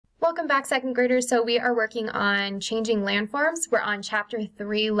welcome back, second graders. So we are working on changing landforms. We're on chapter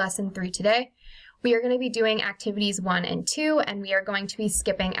 3, lesson 3 today. We are going to be doing activities 1 and 2, and we are going to be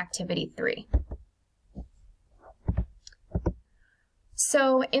skipping activity 3.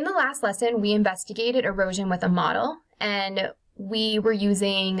 So in the last lesson, we investigated erosion with a model, and we were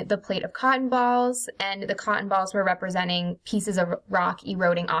using the plate of cotton balls, and the cotton balls were representing pieces of rock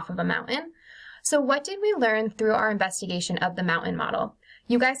eroding off of a mountain. So what did we learn through our investigation of the mountain model?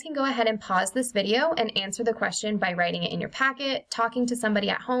 You guys can go ahead and pause this video and answer the question by writing it in your packet, talking to somebody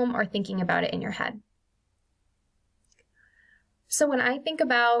at home, or thinking about it in your head. So when I think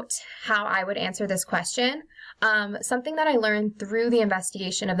about how I would answer this question, something that I learned through the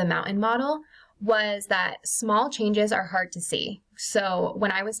investigation of the mountain model was that small changes are hard to see. So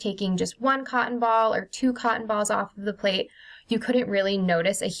when I was taking just one cotton ball or two cotton balls off of the plate, you couldn't really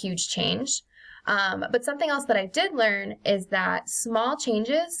notice a huge change. But something else that I did learn is that small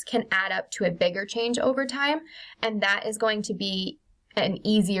changes can add up to a bigger change over time, and that is going to be an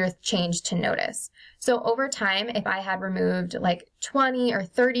easier change to notice. So over time, if I had removed like 20 or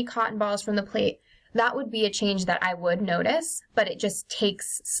 30 cotton balls from the plate, that would be a change that I would notice, but it just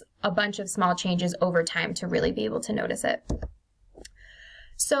takes a bunch of small changes over time to really be able to notice it.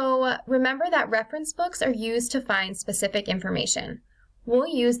 So remember that reference books are used to find specific information. We'll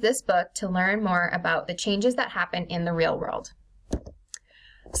use this book to learn more about the changes that happen in the real world.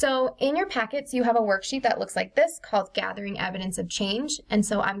 So in your packets, you have a worksheet that looks like this called Gathering Evidence of Change. And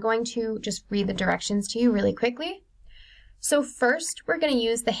so I'm going to just read the directions to you really quickly. So first, we're going to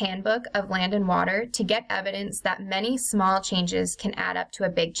use the Handbook of Land and Water to get evidence that many small changes can add up to a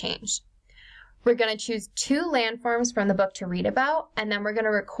big change. We're going to choose 2 landforms from the book to read about, and then we're going to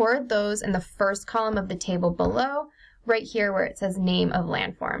record those in the first column of the table below, right here where it says Name of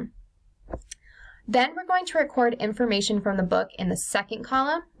Landform. Then we're going to record information from the book in the second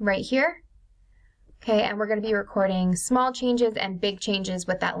column, right here. Okay, and we're going to be recording small changes and big changes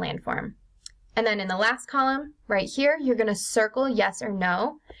with that landform. And then in the last column, right here, you're going to circle yes or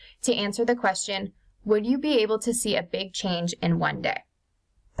no to answer the question, would you be able to see a big change in one day?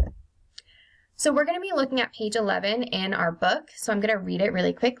 So we're going to be looking at page 11 in our book, so I'm going to read it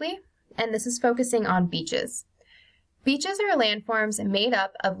really quickly, and this is focusing on beaches. Beaches are landforms made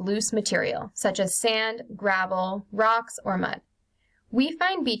up of loose material, such as sand, gravel, rocks, or mud. We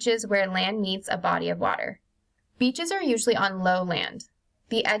find beaches where land meets a body of water. Beaches are usually on low land.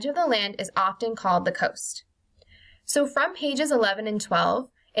 The edge of the land is often called the coast. So from pages 11 and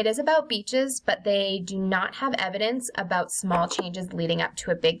 12, it is about beaches, but they do not have evidence about small changes leading up to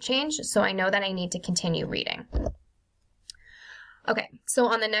a big change, so I know that I need to continue reading. Okay, so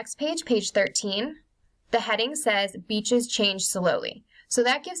on the next page, page 13, the heading says, beaches change slowly. So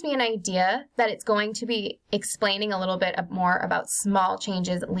that gives me an idea that it's going to be explaining a little bit more about small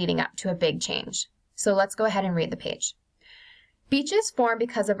changes leading up to a big change. So let's go ahead and read the page. Beaches form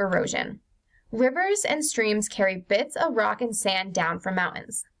because of erosion. Rivers and streams carry bits of rock and sand down from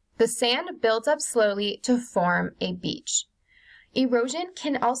mountains. The sand builds up slowly to form a beach. Erosion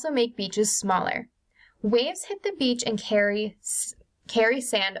can also make beaches smaller. Waves hit the beach and carry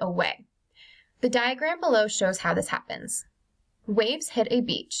sand away. The diagram below shows how this happens. Waves hit a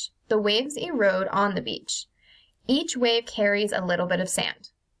beach. The waves erode on the beach. Each wave carries a little bit of sand.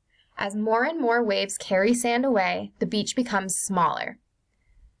 As more and more waves carry sand away, the beach becomes smaller.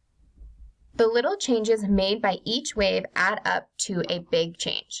 The little changes made by each wave add up to a big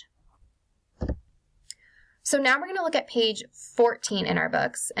change. So now we're going to look at page 14 in our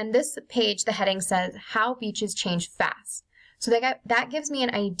books, and this page, the heading says, How Beaches Change Fast. So that gives me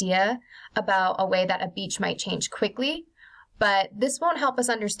an idea about a way that a beach might change quickly, but this won't help us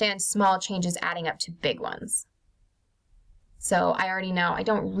understand small changes adding up to big ones. So I already know I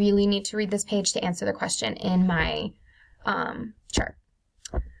don't really need to read this page to answer the question in my chart.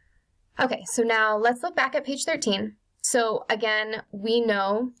 Okay, so now let's look back at page 13. So again, we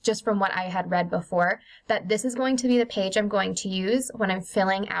know just from what I had read before that this is going to be the page I'm going to use when I'm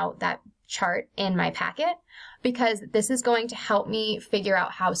filling out that chart in my packet, because this is going to help me figure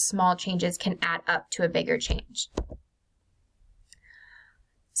out how small changes can add up to a bigger change.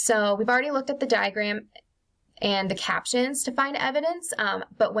 So we've already looked at the diagram and the captions to find evidence,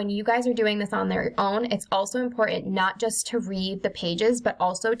 but when you guys are doing this on their own, it's also important not just to read the pages, but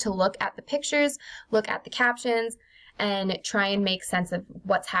also to look at the pictures, look at the captions, and try and make sense of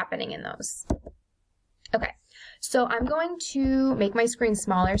what's happening in those. Okay, so I'm going to make my screen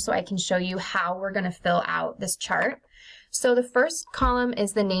smaller so I can show you how we're going to fill out this chart. So the first column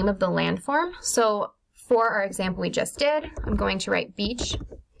is the name of the landform. So for our example we just did, I'm going to write beach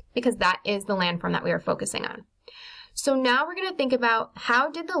because that is the landform that we are focusing on. So now we're going to think about how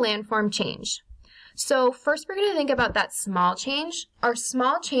did the landform change? So first we're going to think about that small change. Our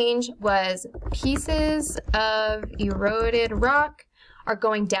small change was pieces of eroded rock are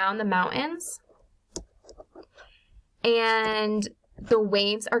going down the mountains, and the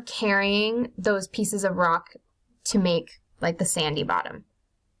waves are carrying those pieces of rock to make like the sandy bottom.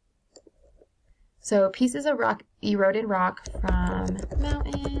 So pieces of rock, eroded rock from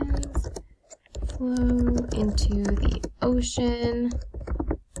mountains flow into the ocean,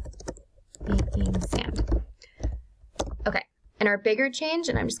 making sand. Okay, and our bigger change,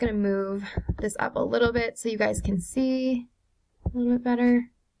 and I'm just going to move this up a little bit so you guys can see a little bit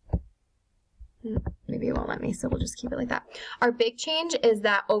better. Maybe it won't let me, so we'll just keep it like that. Our big change is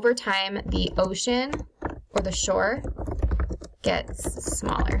that over time, the ocean or the shore gets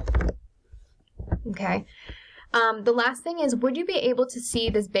smaller. Okay. The last thing is, would you be able to see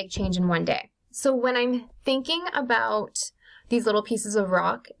this big change in one day? So when I'm thinking about these little pieces of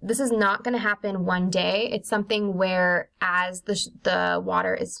rock, this is not going to happen one day. It's something where as the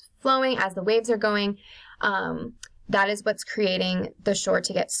water is flowing, as the waves are going, that is what's creating the shore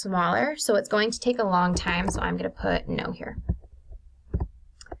to get smaller. So it's going to take a long time. So I'm going to put no here.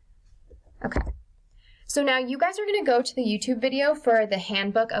 Okay. So now you guys are going to go to the YouTube video for the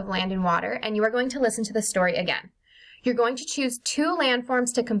Handbook of Land and Water, and you are going to listen to the story again. You're going to choose 2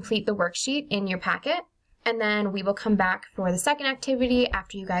 landforms to complete the worksheet in your packet, and then we will come back for the second activity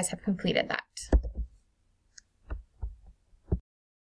after you guys have completed that.